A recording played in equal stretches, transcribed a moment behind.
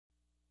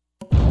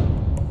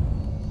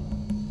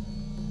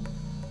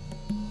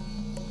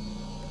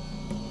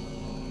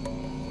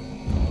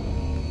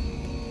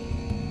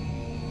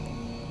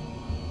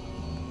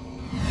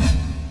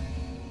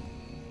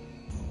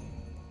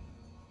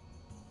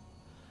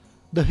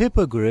The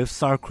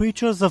Hippogryphs are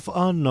creatures of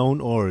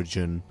unknown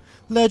origin.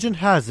 Legend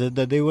has it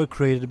that they were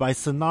created by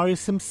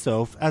Cenarius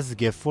himself as a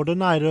gift for the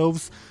Night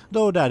Elves,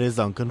 though that is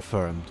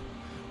unconfirmed.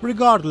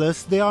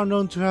 Regardless, they are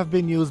known to have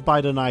been used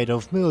by the Night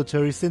Elf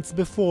military since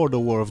before the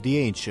War of the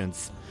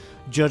Ancients.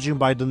 Judging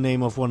by the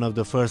name of one of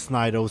the first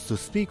Night Elves to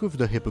speak with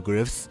the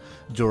Hippogryphs,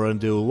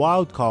 Dorendil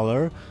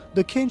Wildcaller,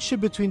 the kinship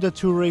between the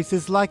two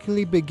races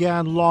likely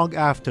began long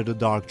after the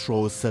Dark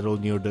Trolls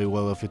settled near the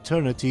Well of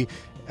Eternity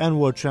and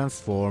were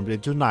transformed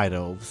into Night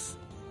Elves.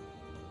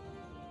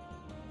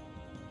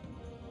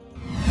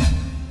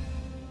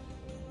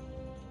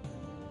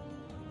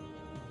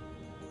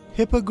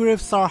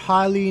 Hippogryphs are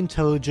highly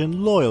intelligent,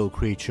 loyal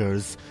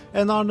creatures,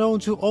 and are known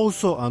to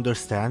also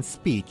understand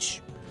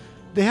speech.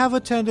 They have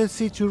a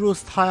tendency to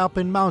roost high up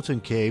in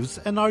mountain caves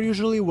and are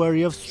usually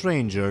wary of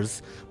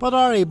strangers, but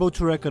are able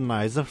to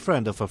recognize a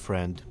friend of a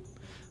friend.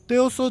 They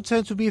also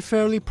tend to be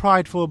fairly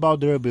prideful about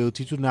their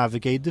ability to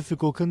navigate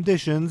difficult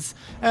conditions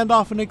and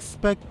often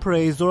expect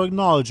praise or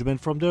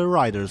acknowledgement from their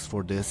riders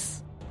for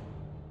this.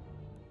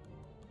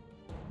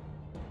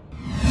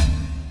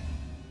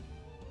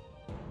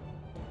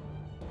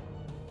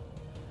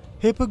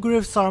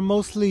 Hippogryphs are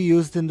mostly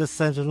used in the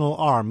Sentinel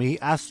army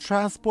as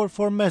transport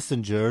for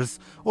messengers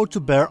or to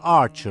bear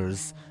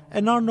archers,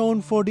 and are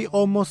known for the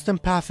almost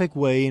empathic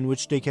way in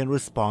which they can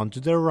respond to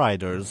their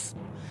riders.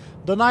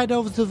 The Night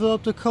Elves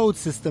developed a code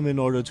system in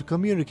order to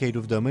communicate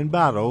with them in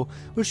battle,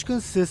 which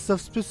consists of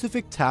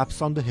specific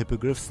taps on the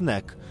Hippogryph's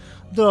neck,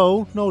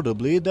 though,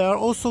 notably, they are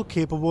also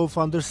capable of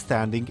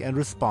understanding and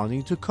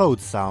responding to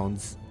code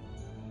sounds.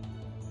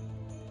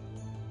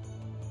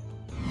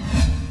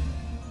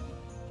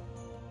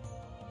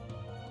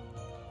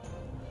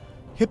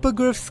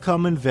 Hippogryphs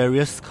come in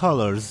various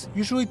colors,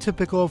 usually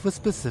typical of a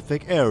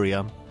specific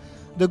area.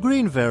 The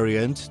green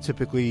variant,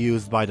 typically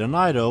used by the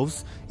Night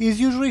Elves, is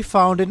usually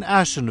found in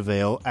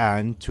Ashenvale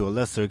and, to a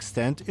lesser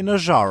extent, in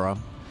Ajara.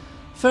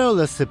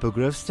 Fearless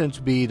hippogryphs tend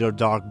to be either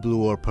dark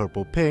blue or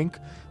purple pink,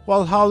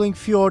 while Howling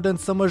Fjord and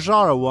some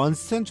Ajara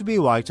ones tend to be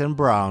white and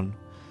brown.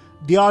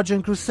 The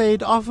Argent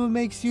Crusade often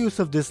makes use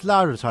of this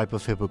latter type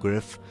of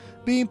hippogryph,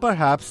 being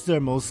perhaps their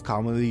most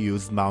commonly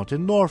used mount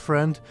in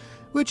Northrend,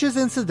 which is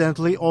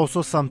incidentally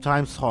also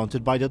sometimes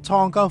haunted by the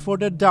Tonka for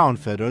their down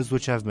feathers,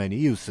 which have many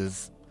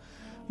uses.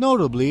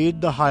 Notably,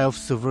 the High of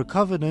Silver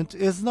Covenant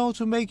is known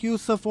to make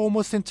use of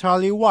almost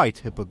entirely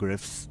white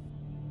hippogryphs.